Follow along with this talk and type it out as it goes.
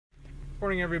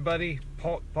Morning, everybody.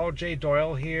 Paul J.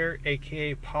 Doyle here,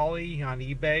 aka Polly on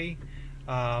eBay.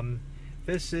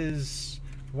 This is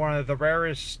one of the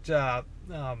rarest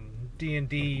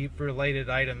D&D related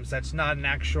items that's not an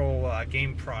actual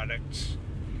game product.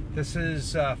 This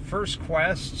is First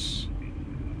Quest's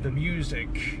the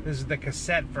music. This is the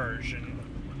cassette version.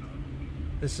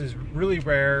 This is really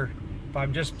rare, but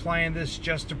I'm just playing this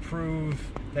just to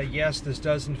prove that yes, this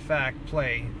does in fact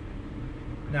play.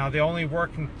 Now, the only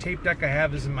working tape deck I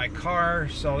have is in my car,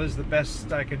 so this is the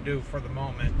best I can do for the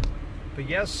moment. But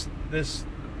yes, this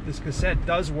cassette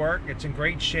does work. It's in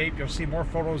great shape. You'll see more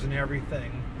photos and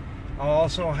everything. I'll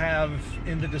also have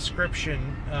in the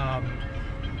description, a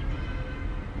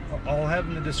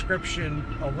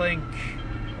link,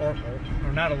 or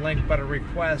not a link, but a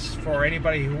request for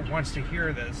anybody who wants to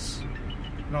hear this,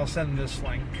 and I'll send this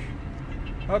link.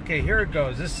 Okay, here it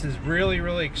goes. This is really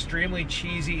extremely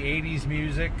cheesy 80s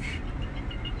music.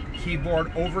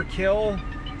 Keyboard overkill.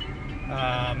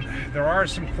 There are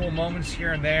some cool moments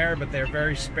here and there, but they're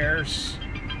very sparse.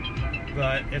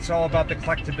 But it's all about the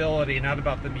collectability, not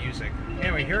about the music.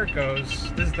 Anyway, here it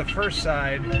goes. This is the first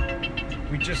side.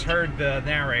 We just heard the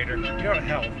narrator. You know what,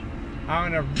 hell,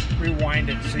 I'm going to rewind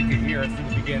it so you can hear it from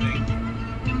the beginning.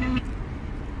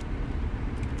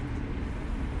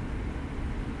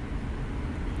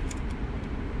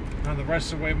 On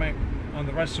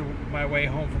the rest of my way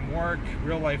home from work,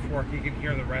 real life work, you can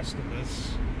hear the rest of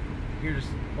this. Hear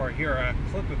a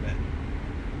clip of it.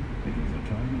 It was a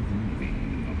time of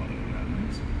moving among other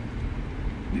lands.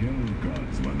 The old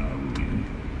gods were now ruling,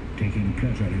 taking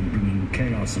pleasure in bringing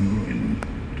chaos and ruin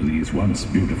to these once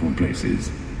beautiful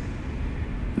places.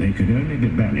 They could only be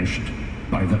banished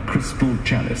by the crystal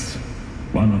chalice,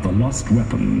 one of the lost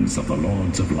weapons of the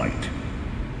Lords of Light.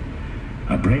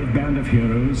 A brave band of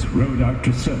heroes rode out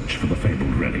to search for the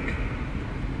fabled relic.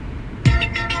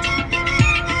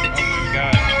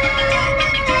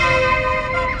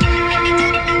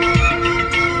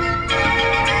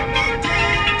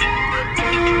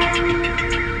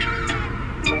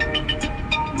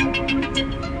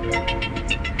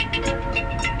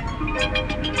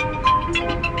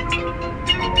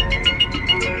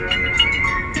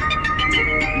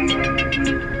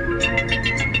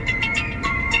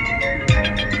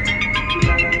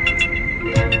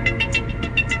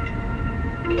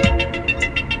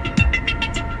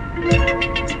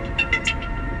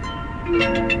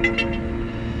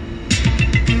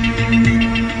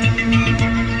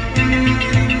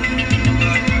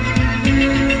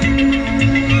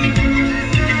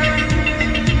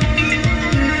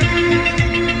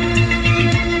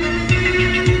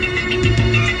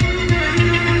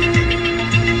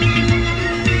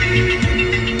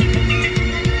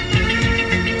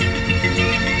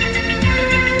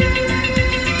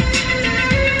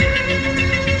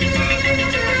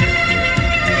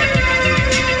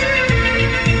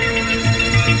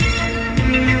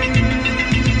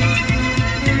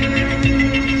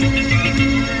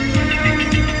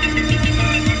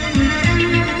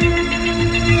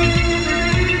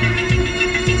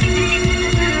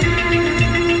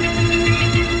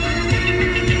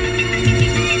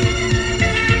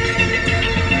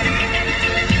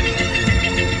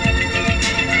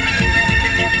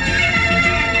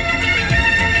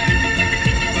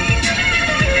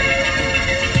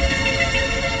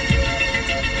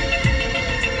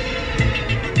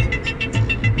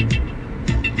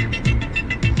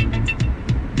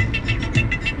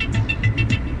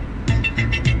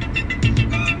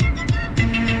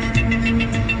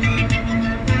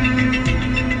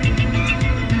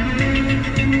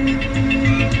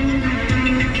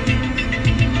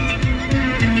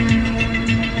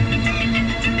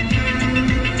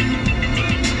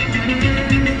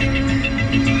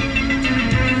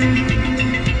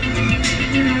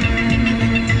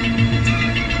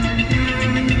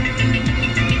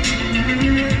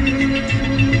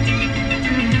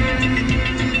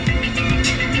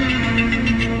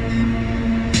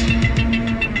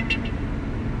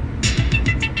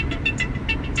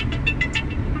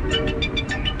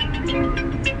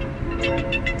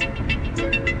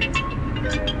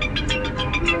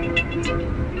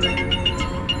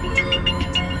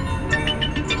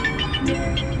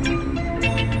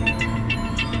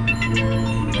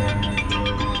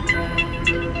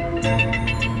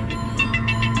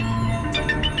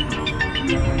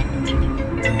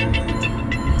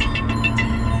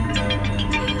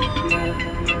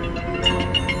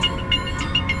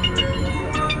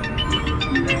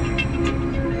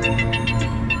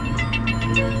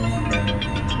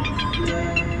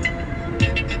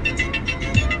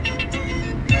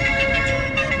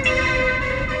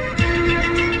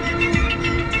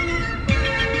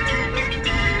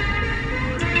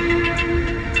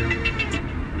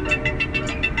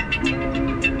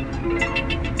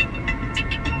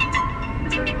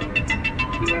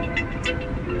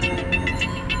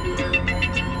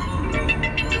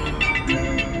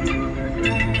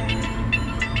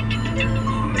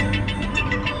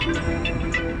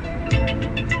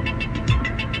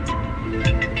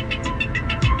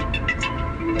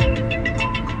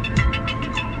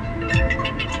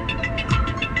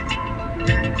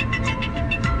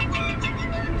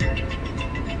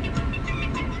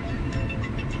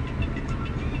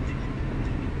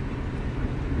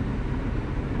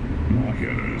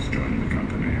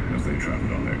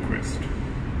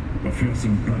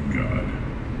 blood guard,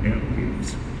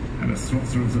 elves, and a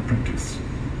sorcerer's apprentice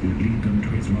who lead them to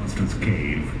his master's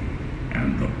cave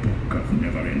and the book of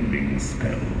never-ending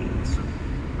spells.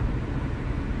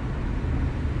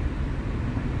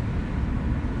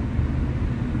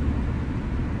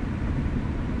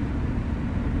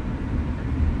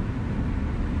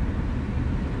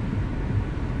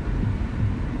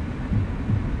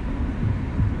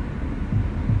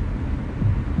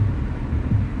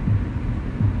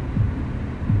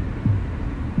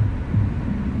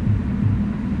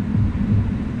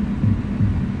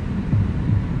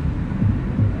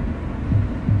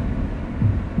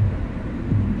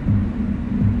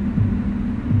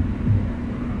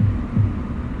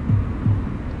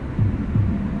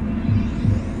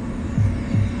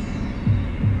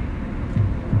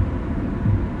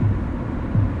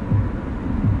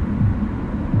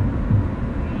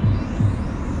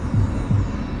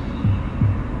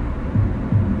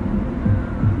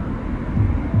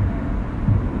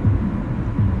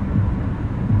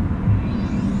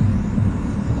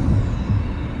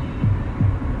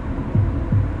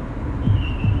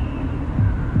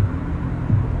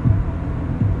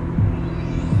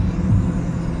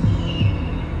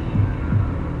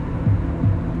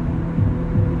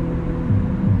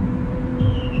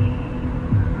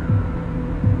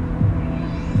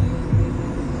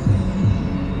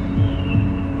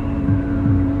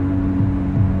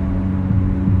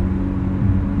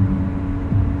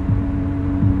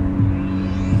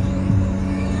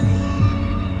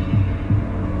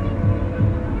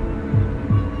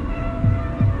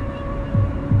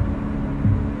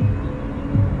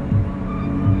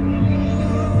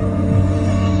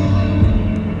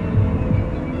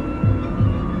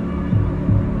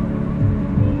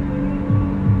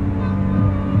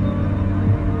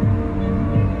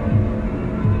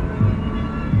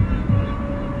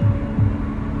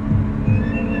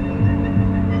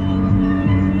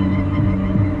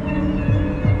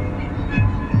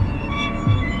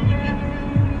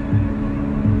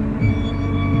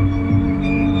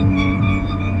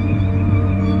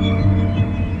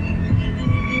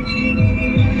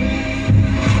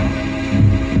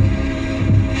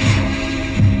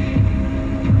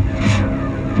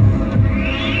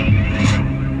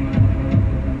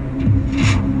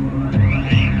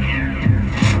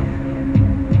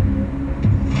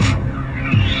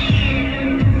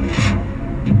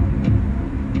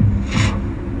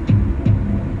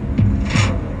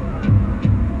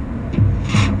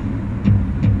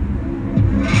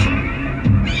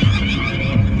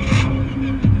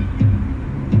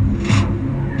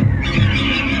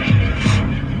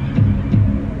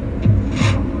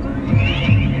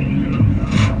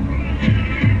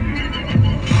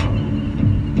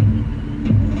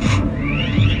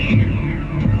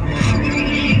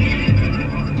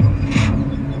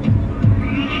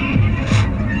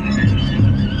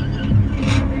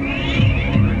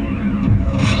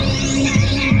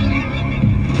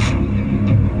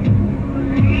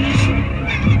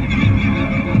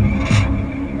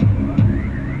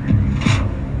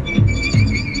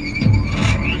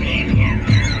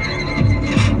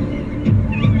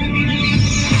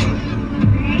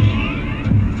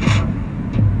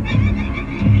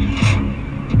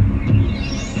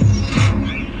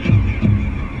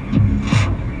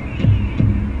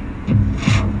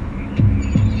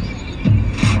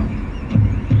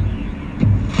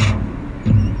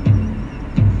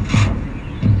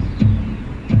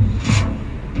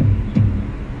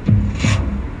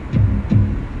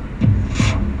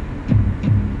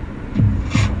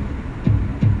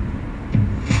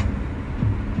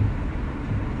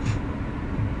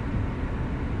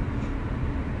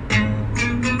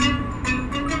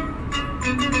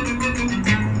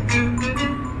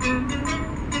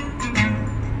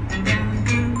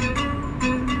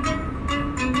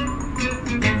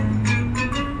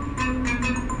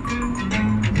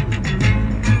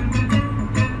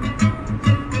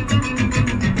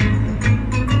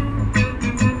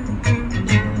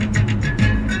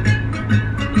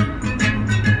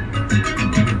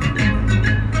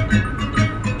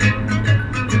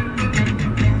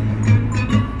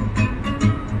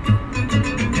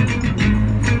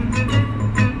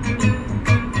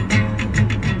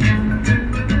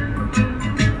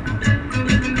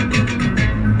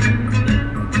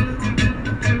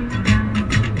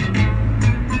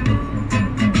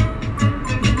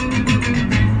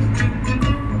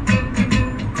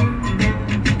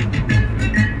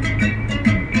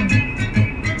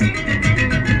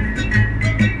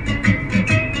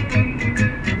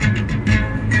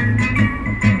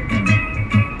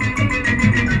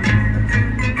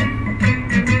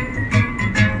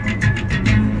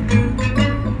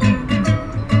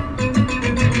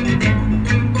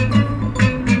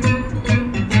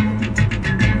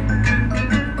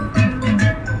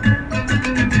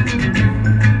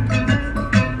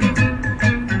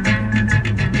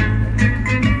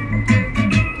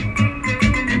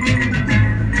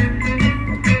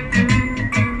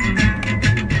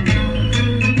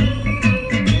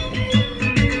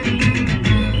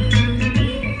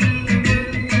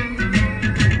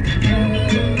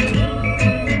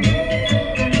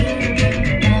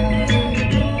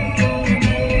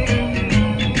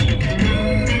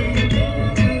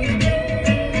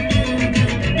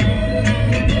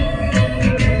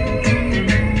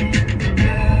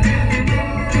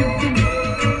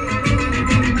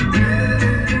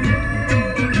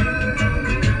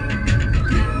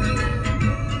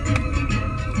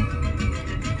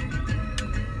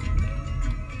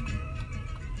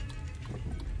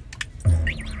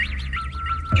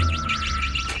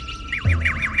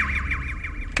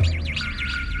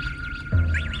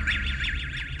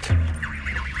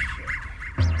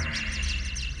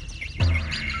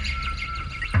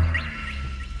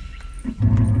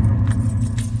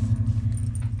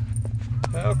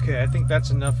 Anyway, I think that's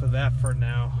enough of that for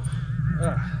now.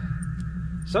 Ugh.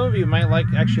 Some of you might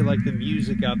actually like the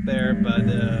music out there, but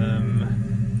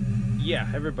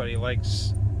yeah, everybody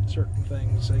likes certain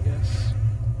things, I guess.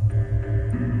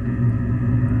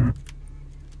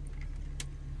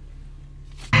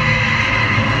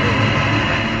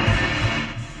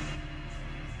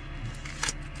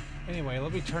 Anyway,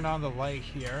 let me turn on the light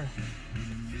here.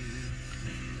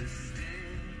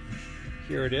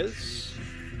 Here it is.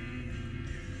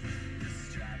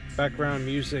 Background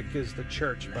music is the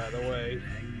church, by the way.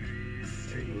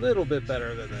 A little bit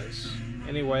better than this.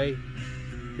 Anyway,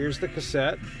 here's the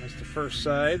cassette. That's the first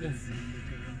side.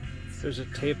 There's a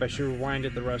tape. I should rewind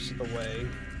it the rest of the way.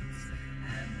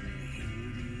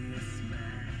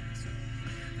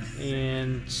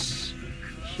 And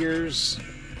here it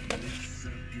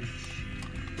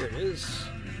is.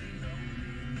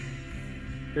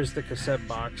 Here's the cassette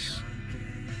box.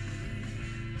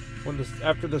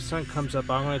 After the sun comes up,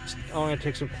 I'm gonna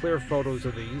take some clear photos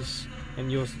of these,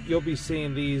 and you'll be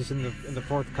seeing these in the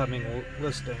forthcoming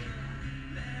listing.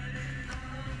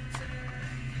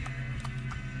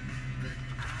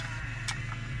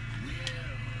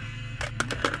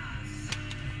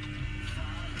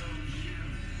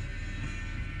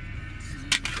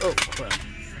 Oh crap!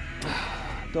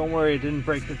 Don't worry, it didn't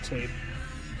break the tape.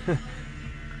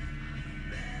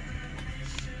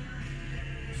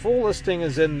 Full listing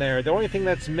is in there. The only thing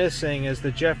that's missing is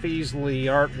the Jeff Easley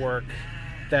artwork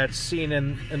that's seen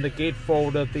in the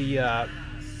gatefold of the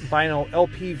vinyl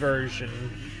LP version,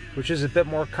 which is a bit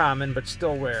more common but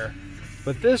still rare.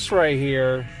 But this right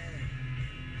here,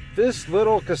 this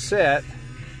little cassette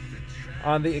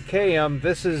on the Achaeum,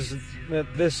 this is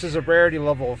a rarity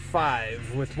level of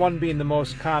 5, with 1 being the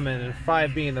most common and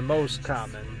 5 being the most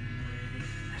common.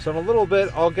 So in a little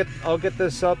bit, I'll get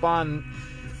this up on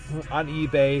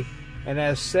eBay, and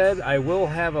as said, I will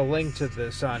have a link to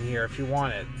this on here if you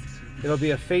want it. It'll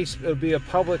be a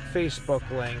public Facebook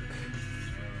link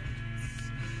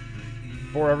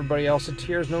for everybody else in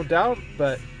tears, no doubt.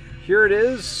 But here it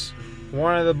is,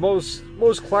 one of the most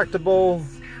collectible,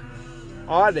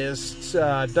 oddest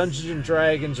Dungeons and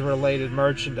Dragons related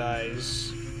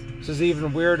merchandise. This is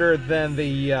even weirder than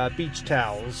the beach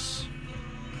towels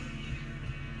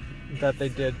that they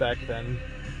did back then.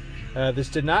 This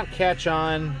did not catch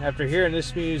on. After hearing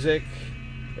this music,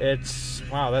 it's,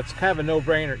 wow, that's kind of a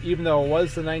no-brainer, even though it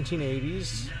was the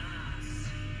 1980s.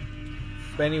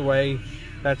 But anyway,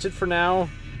 that's it for now.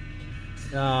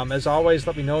 As always,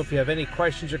 let me know if you have any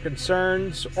questions or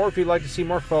concerns, or if you'd like to see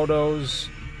more photos,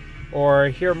 or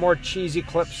hear more cheesy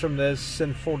clips from this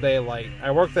in full daylight.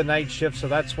 I work the night shift, so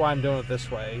that's why I'm doing it this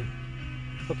way.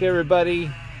 Okay, everybody,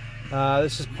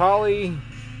 this is Paul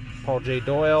J.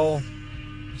 Doyle,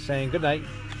 saying good night.